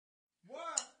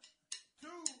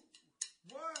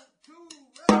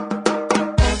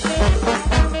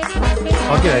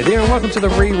Oh, g'day there, and welcome to the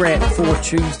Rewrap for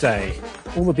Tuesday.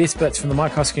 All the best bits from the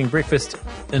Mike Hosking breakfast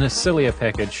in a sillier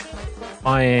package.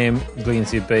 I am Glenn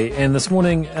ZB, and this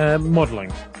morning,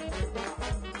 modelling.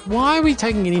 Why are we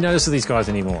taking any notice of these guys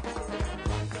anymore?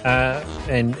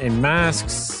 And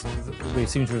masks, we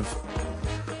seem to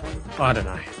have, I don't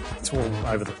know, it's all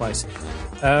over the place.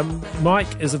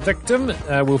 Mike is a victim.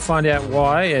 We'll find out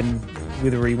why and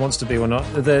whether he wants to be or not.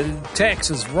 The tax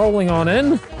is rolling on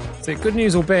in. Is that good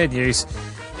news or bad news?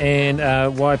 And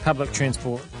why public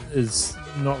transport is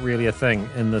not really a thing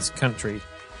in this country.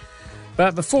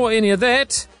 But before any of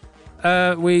that,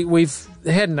 we've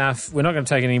had enough. We're not going to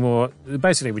take any more.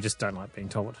 Basically, we just don't like being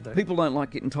told what to do. People don't like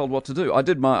getting told what to do.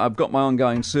 I've got my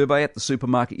ongoing survey at the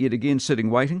supermarket yet again, sitting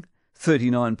waiting.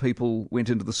 39 people went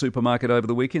into the supermarket over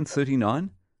the weekend. 39.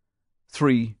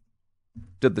 3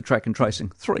 did the track and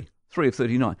tracing. 3 of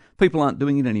 39. People aren't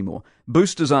doing it anymore.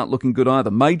 Boosters aren't looking good either.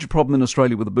 Major problem in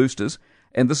Australia with the boosters,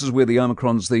 and this is where the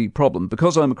Omicron's the problem.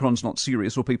 Because Omicron's not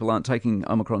serious, or people aren't taking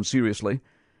Omicron seriously,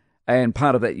 and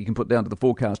part of that you can put down to the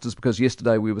forecasters, because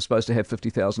yesterday we were supposed to have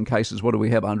 50,000 cases. What do we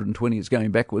have? 120. It's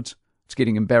going backwards. It's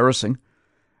getting embarrassing.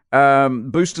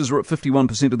 Boosters are at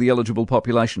 51% of the eligible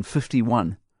population.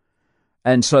 51.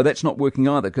 And so that's not working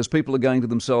either, because people are going to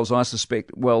themselves, I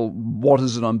suspect, well, what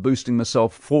is it I'm boosting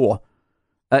myself for?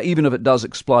 Even if it does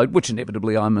explode, which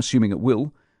inevitably I'm assuming it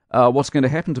will, what's going to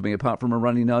happen to me apart from a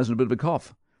runny nose and a bit of a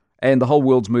cough? And the whole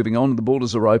world's moving on, the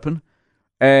borders are open,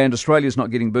 and Australia's not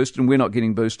getting boosted, and we're not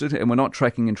getting boosted, and we're not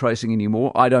tracking and tracing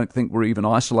anymore. I don't think we're even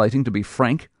isolating, to be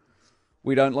frank.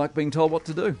 We don't like being told what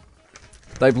to do.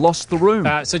 They've lost the room.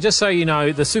 So just so you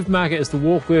know, the supermarket is the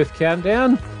Warkworth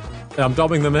countdown. I'm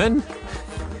dobbing them in,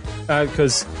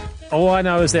 because all I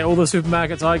know is that all the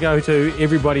supermarkets I go to,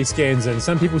 everybody scans in.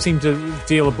 Some people seem to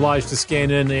feel obliged to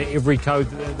scan in every code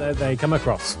that they come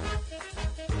across.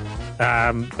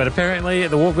 But apparently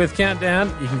at the Warkworth countdown,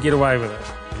 you can get away with it.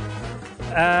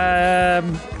 I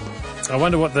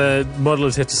wonder what the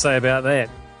modelers have to say about that,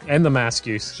 and the mask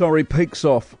use. Sorry, peak's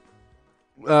off.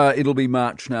 It'll be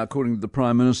March now, according to the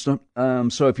Prime Minister.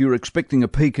 So if you're expecting a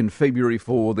peak in February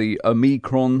for the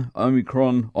Omicron,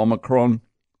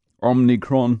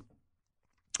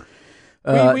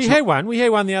 we had one. We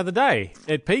had one the other day.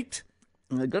 It peaked.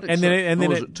 It got and then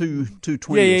it at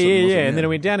 220 yeah, and then it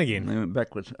went down again. They went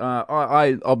backwards.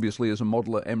 I obviously, as a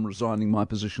modeller, am resigning my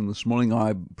position this morning.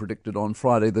 I predicted on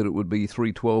Friday that it would be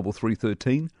 312 or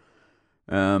 313.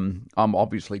 I'm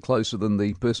obviously closer than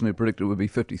the person who predicted it would be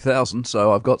 50,000,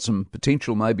 so I've got some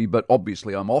potential maybe, but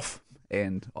obviously I'm off,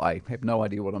 and I have no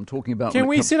idea what I'm talking about. Can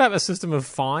we set up a system of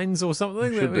fines or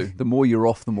something? Should do. The more you're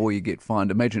off, the more you get fined.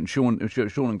 Imagine Sean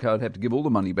and Co would have to give all the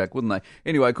money back, wouldn't they?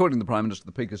 Anyway, according to the Prime Minister,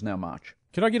 the peak is now March.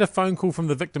 Can I get a phone call from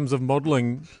the victims of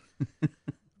modelling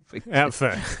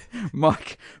outfit?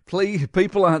 Mike, please,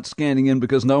 people aren't scanning in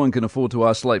because no one can afford to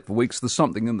isolate for weeks. There's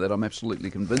something in that, I'm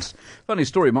absolutely convinced. Funny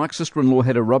story, Mike's sister-in-law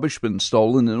had a rubbish bin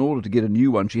stolen. In order to get a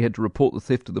new one, she had to report the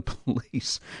theft to the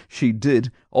police. She did.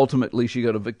 Ultimately, she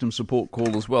got a victim support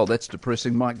call as well. That's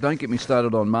depressing. Mike, don't get me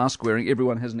started on mask wearing.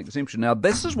 Everyone has an exemption. Now,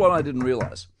 this is what I didn't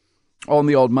realise. On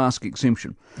the old mask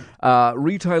exemption.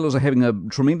 Retailers are having a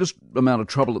tremendous amount of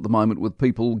trouble at the moment with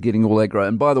people getting all aggro.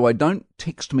 And by the way, don't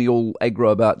text me all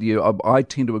aggro about you. I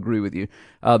tend to agree with you.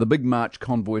 The big March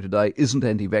convoy today isn't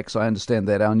anti-vax. I understand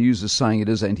that. Our news is saying it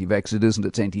is anti-vax. It isn't.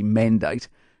 It's anti-mandate.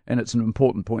 And it's an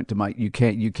important point to make. You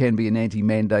can be an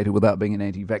anti-mandator without being an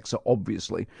anti-vaxxer,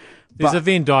 obviously. There's a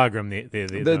Venn diagram there.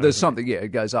 There's something, yeah, it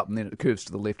goes up and then it curves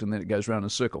to the left and then it goes round in a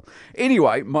circle.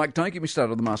 Anyway, Mike, don't get me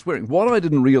started on the mask wearing. What I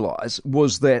didn't realise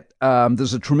was that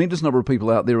there's a tremendous number of people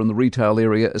out there in the retail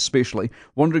area especially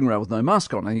wandering around with no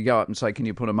mask on. And you go up and say, can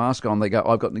you put a mask on? They go,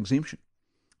 I've got an exemption.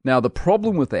 Now, the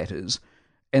problem with that is,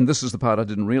 and this is the part I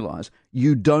didn't realise,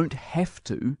 you don't have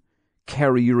to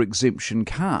carry your exemption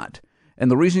card. And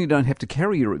the reason you don't have to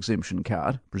carry your exemption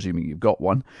card, presuming you've got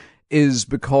one, is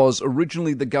because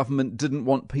originally the government didn't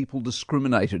want people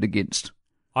discriminated against.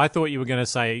 I thought you were going to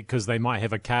say because they might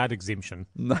have a card exemption.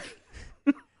 No.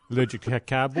 Allergic to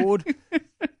cardboard.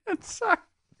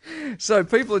 So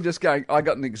people are just going, I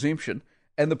got an exemption.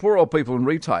 And the poor old people in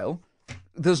retail,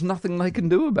 there's nothing they can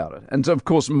do about it. And so, of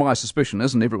course, my suspicion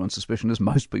is, and everyone's suspicion is,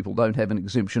 most people don't have an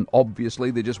exemption.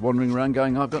 Obviously, they're just wandering around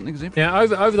going, I've got an exemption. Now,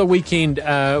 over the weekend,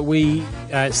 we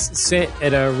sat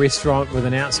at a restaurant with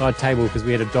an outside table because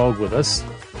we had a dog with us.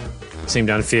 It seemed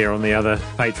unfair on the other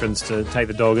patrons to take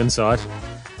the dog inside.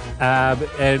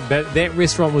 But that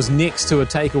restaurant was next to a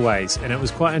takeaways, and it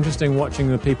was quite interesting watching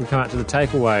the people come out to the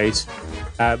takeaways.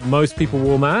 Most people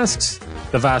wore masks.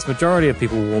 The vast majority of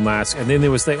people wore masks. And then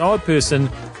there was the odd person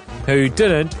who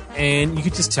didn't, and you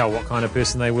could just tell what kind of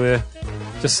person they were.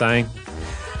 Just saying.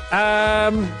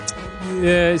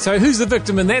 Yeah, so who's the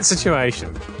victim in that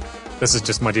situation? This is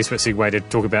just my desperate segue to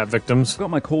talk about victims. Got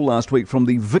my call last week from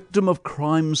the Victim of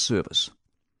Crime Service.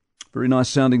 Very nice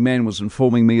sounding man was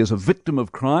informing me as a victim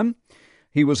of crime.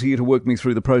 He was here to work me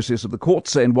through the process of the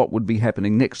courts and what would be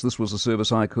happening next. This was a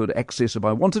service I could access if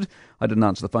I wanted. I didn't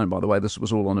answer the phone, by the way. This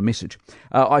was all on a message.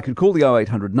 I could call the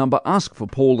 0800 number, ask for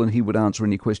Paul, and he would answer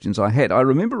any questions I had. I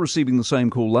remember receiving the same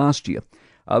call last year.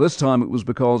 This time it was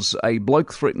because a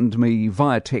bloke threatened me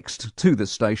via text to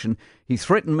this station. He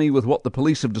threatened me with what the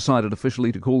police have decided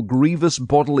officially to call grievous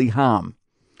bodily harm.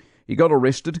 He got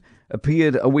arrested,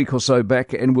 appeared a week or so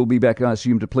back, and will be back, I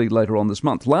assume, to plead later on this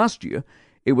month. Last year,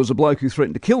 it was a bloke who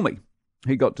threatened to kill me.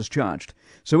 He got discharged.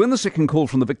 So when the second call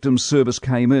from the victim's service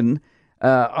came in,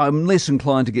 I'm less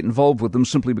inclined to get involved with them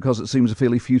simply because it seems a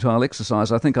fairly futile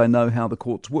exercise. I think I know how the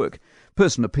courts work.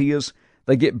 Person appears,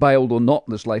 they get bailed or not.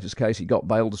 In this latest case, he got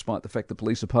bailed despite the fact the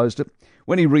police opposed it.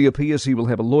 When he reappears, he will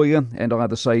have a lawyer and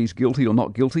either say he's guilty or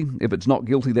not guilty. If it's not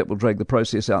guilty, that will drag the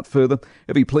process out further.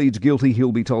 If he pleads guilty,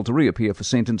 he'll be told to reappear for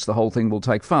sentence. The whole thing will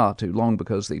take far too long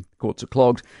because the courts are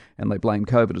clogged, and they blame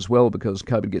COVID as well because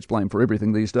COVID gets blamed for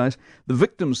everything these days. The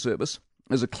victim service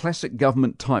is a classic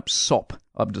government-type SOP.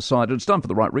 I've decided it's done for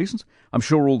the right reasons. I'm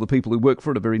sure all the people who work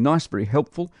for it are very nice, very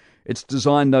helpful. It's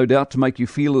designed, no doubt, to make you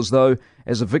feel as though,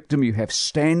 as a victim, you have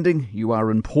standing, you are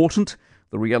important.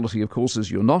 The reality, of course, is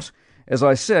you're not. As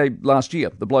I said last year,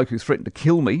 the bloke who threatened to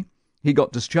kill me, he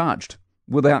got discharged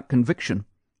without conviction,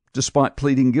 despite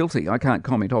pleading guilty. I can't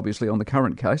comment, obviously, on the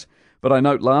current case, but I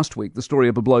note last week the story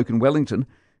of a bloke in Wellington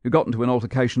who got into an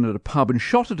altercation at a pub and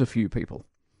shot at a few people.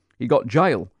 He got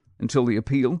jail until the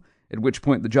appeal, at which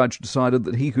point the judge decided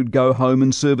that he could go home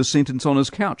and serve a sentence on his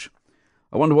couch.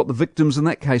 I wonder what the victims in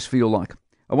that case feel like.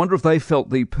 I wonder if they felt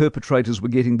the perpetrators were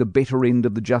getting the better end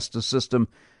of the justice system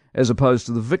as opposed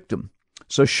to the victim.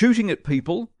 So shooting at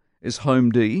people is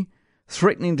home D.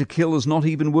 Threatening to kill is not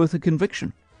even worth a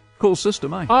conviction. Cool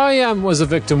system, eh? I was a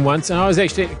victim once, and I was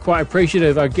actually quite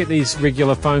appreciative. I'd get these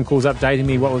regular phone calls updating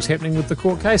me what was happening with the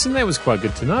court case, and that was quite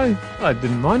good to know. I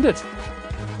didn't mind it.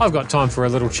 I've got time for a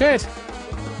little chat.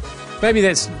 Maybe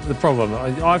that's the problem.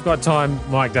 I've got time,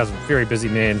 Mike doesn't. Very busy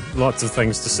man, lots of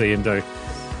things to see and do.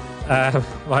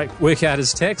 Like work out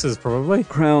his taxes, probably.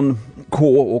 Crown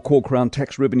core or core Crown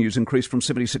tax revenues increased from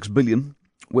 76 billion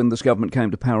when this government came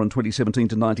to power in 2017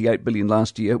 to 98 billion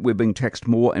last year. We're being taxed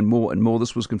more and more and more.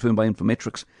 This was confirmed by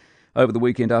Infometrics over the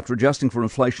weekend. After adjusting for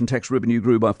inflation, tax revenue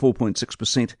grew by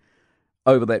 4.6%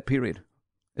 over that period.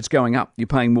 It's going up. You're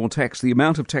paying more tax. The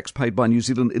amount of tax paid by New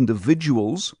Zealand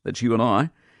individuals, that's you and I,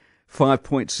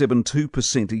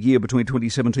 5.72% a year between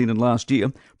 2017 and last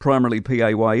year, primarily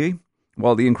PAYE,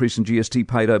 while the increase in GST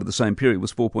paid over the same period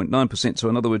was 4.9%. So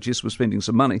in other words, yes, we're spending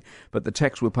some money, but the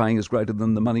tax we're paying is greater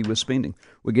than the money we're spending.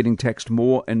 We're getting taxed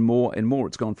more and more and more.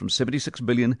 It's gone from 76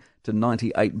 billion to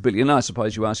 98 billion. I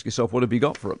suppose you ask yourself, what have you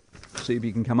got for it? See if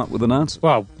you can come up with an answer.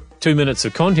 Well, 2 minutes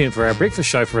of content for our breakfast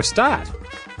show for a start.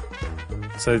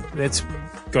 So that's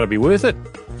got to be worth it.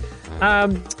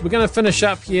 We're going to finish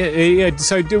up here.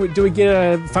 So do we get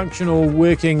a functional,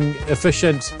 working,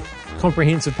 efficient,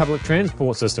 comprehensive public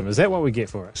transport system? Is that what we get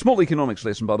for it? Small economics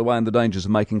lesson, by the way, and the dangers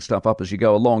of making stuff up as you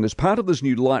go along. As part of this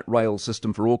new light rail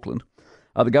system for Auckland,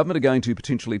 the government are going to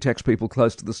potentially tax people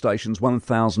close to the stations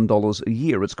 $1,000 a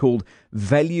year. It's called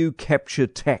value capture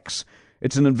tax.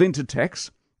 It's an invented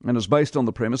tax, and is based on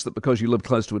the premise that because you live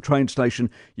close to a train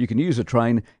station, you can use a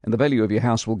train and the value of your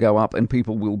house will go up and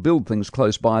people will build things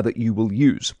close by that you will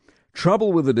use.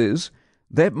 Trouble with it is,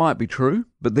 that might be true,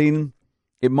 but then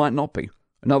it might not be.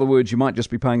 In other words, you might just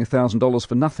be paying $1,000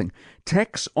 for nothing.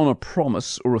 Tax on a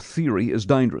promise or a theory is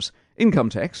dangerous. Income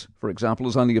tax, for example,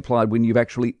 is only applied when you've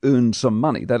actually earned some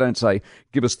money. They don't say,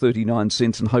 give us 39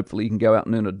 cents and hopefully you can go out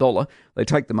and earn $1. They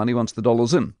take the money once the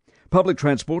dollar's in. Public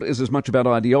transport is as much about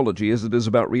ideology as it is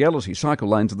about reality. Cycle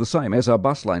lanes are the same, as are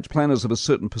bus lanes. Planners of a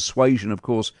certain persuasion, of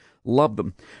course, love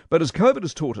them. But as COVID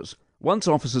has taught us, once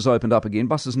offices opened up again,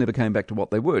 buses never came back to what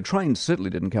they were. Trains certainly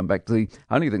didn't come back. The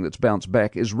only thing that's bounced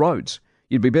back is roads.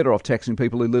 You'd be better off taxing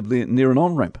people who live near an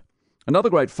on-ramp. Another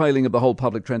great failing of the whole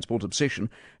public transport obsession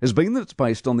has been that it's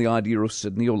based on the idea of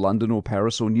Sydney or London or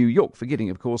Paris or New York, forgetting,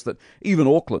 of course, that even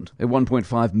Auckland, at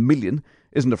 1.5 million,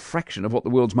 isn't a fraction of what the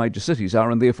world's major cities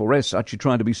are, and therefore, as such, you're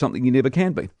trying to be something you never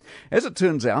can be. As it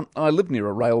turns out, I live near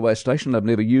a railway station. I've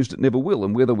never used it, never will,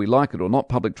 and whether we like it or not,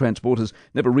 public transport has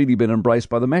never really been embraced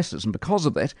by the masses, and because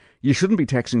of that, you shouldn't be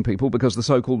taxing people because the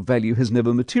so-called value has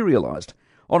never materialised.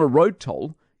 On a road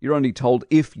toll, you're only told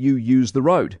if you use the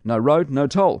road. No road, no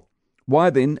toll. Why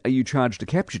then are you charged a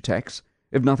capture tax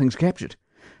if nothing's captured?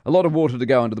 A lot of water to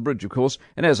go under the bridge, of course,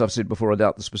 and as I've said before, I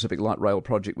doubt the specific light rail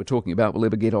project we're talking about will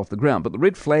ever get off the ground. But the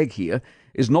red flag here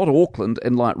is not Auckland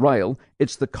and light rail,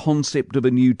 it's the concept of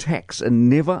a new tax, and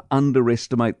never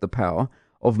underestimate the power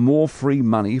of more free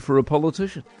money for a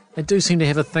politician. They do seem to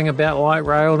have a thing about light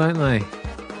rail, don't they?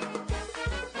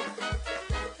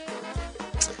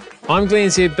 I'm Glenn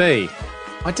ZB.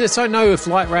 I just don't know if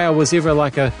light rail was ever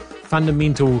like a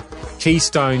fundamental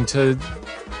keystone to,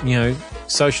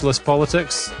 socialist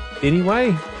politics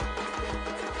anyway.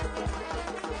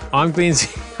 I'm Glenn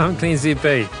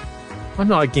ZB. I'm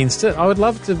not against it. I would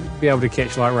love to be able to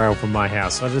catch light rail from my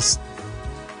house.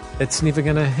 It's never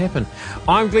going to happen.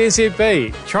 I'm Glenn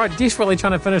ZB. Desperately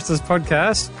trying to finish this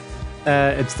podcast.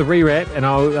 It's the rewrap, and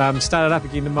I'll start it up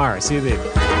again tomorrow. See you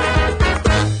then.